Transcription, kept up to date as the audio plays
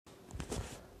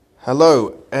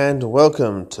Hello and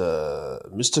welcome to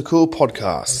Mr. Cool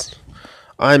Podcast.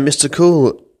 I'm Mr.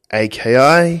 Cool,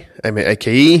 aka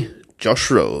Josh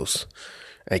Rose,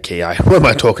 aka. What am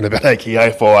I talking about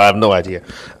aka for? I have no idea.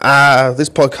 This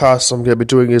podcast I'm going to be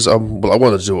doing is I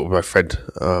wanted to do it with my friend,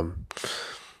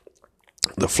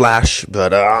 The Flash,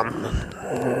 but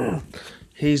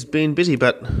he's been busy.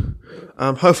 But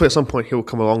hopefully at some point he'll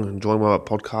come along and join one of our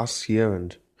podcasts here,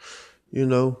 and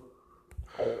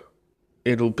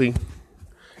it'll be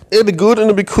good and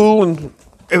it'll be cool and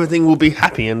everything will be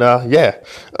happy and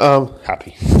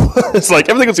happy. It's like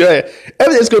everything's going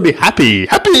to be happy.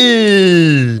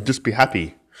 Just be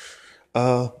happy.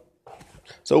 So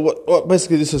what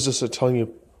basically this is just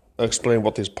explain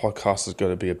what this podcast is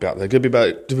going to be about. They're going to be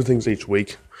about different things each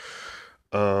week.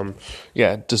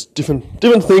 Just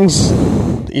different things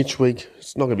each week.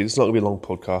 It's not going to be a long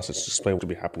podcast. It's just explain what will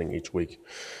be happening each week.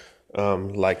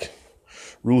 Like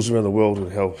rules around the world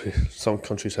and how some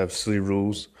countries have silly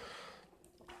rules.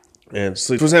 And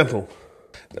for example,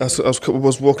 I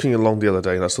was walking along the other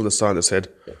day and I saw the sign that said,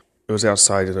 it was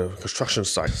outside in a construction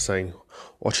site saying,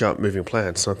 "Watch out, moving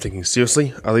plants." And I'm thinking,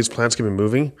 seriously, are these plants going to be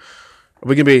moving? Are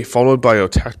we going to be followed by or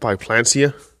attacked by plants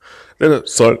here? Then there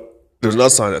was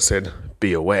another sign that said,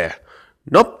 "Be aware."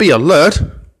 Not be alert,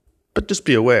 but just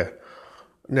be aware.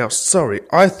 Now, sorry,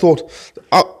 I thought,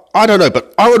 I don't know,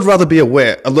 but I would rather be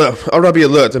alert. I'd rather be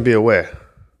alert than be aware.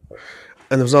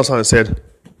 And there was another sign that said,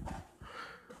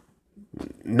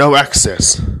 "No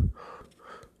access.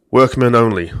 Workmen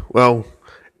only." Well,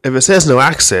 if it says no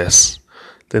access,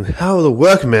 then how are the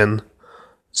workmen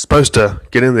supposed to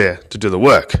get in there to do the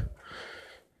work?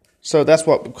 So that's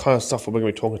what kind of stuff we're going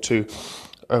to be talking to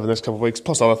over the next couple of weeks,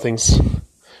 plus other things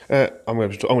I'm going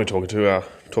to be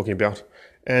talking about.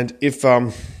 And if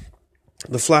The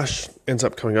Flash ends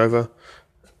up coming over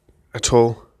at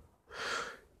all,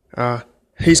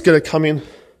 he's going to come in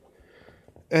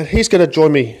and he's going to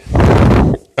join me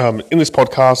in this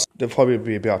podcast. They'll probably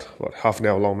be about half an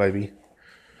hour long, maybe.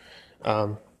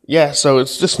 So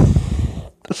it's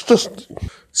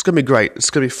going to be great. It's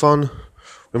going to be fun.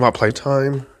 We might play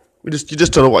time. You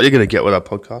just don't know what you're going to get with our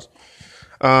podcast.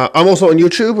 I'm also on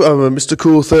YouTube. I'm a Mr.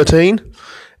 Cool 13,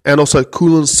 and also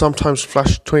Cool and sometimes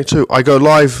Flash 22. I go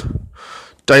live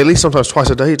daily, sometimes twice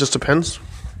a day. It just depends.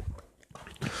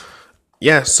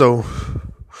 So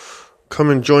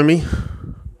come and join me.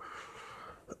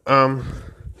 And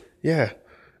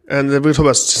then we'll talk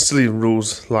about silly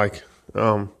rules like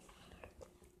in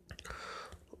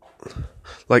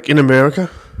America,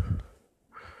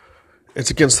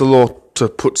 it's against the law to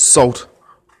put salt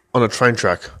on a train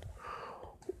track.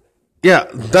 Yeah,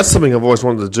 that's something I've always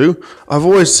wanted to do. I've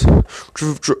always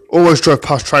drove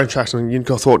past train tracks and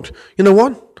thought, you know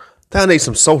what? That needs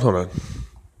some salt on it.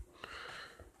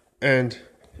 And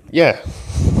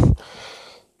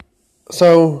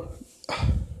so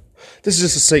this is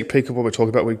just a sneak peek of what we're talking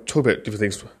about. We talk about different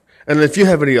things. And if you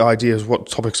have any ideas what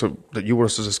topics that you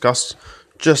want us to discuss,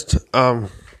 just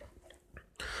I'm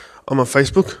on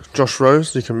Facebook, Josh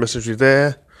Rose. You can message me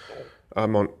there.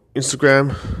 I'm on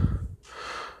Instagram.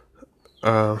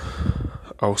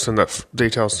 I'll send that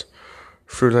details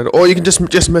through later, or you can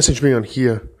just message me on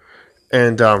here,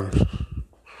 and and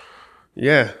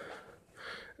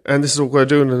this is what we're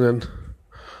doing. And then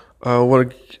I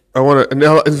want to, and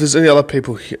if there's any other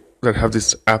people here that have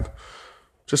this app,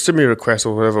 just send me a request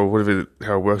or whatever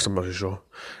how it works. I'm not sure,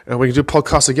 and we can do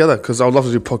podcasts together because I would love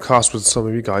to do podcasts with some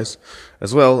of you guys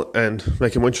as well and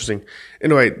make it more interesting.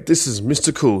 Anyway, this is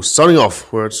Mr. Cool signing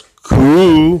off. Where it's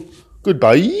cool.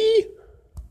 Goodbye.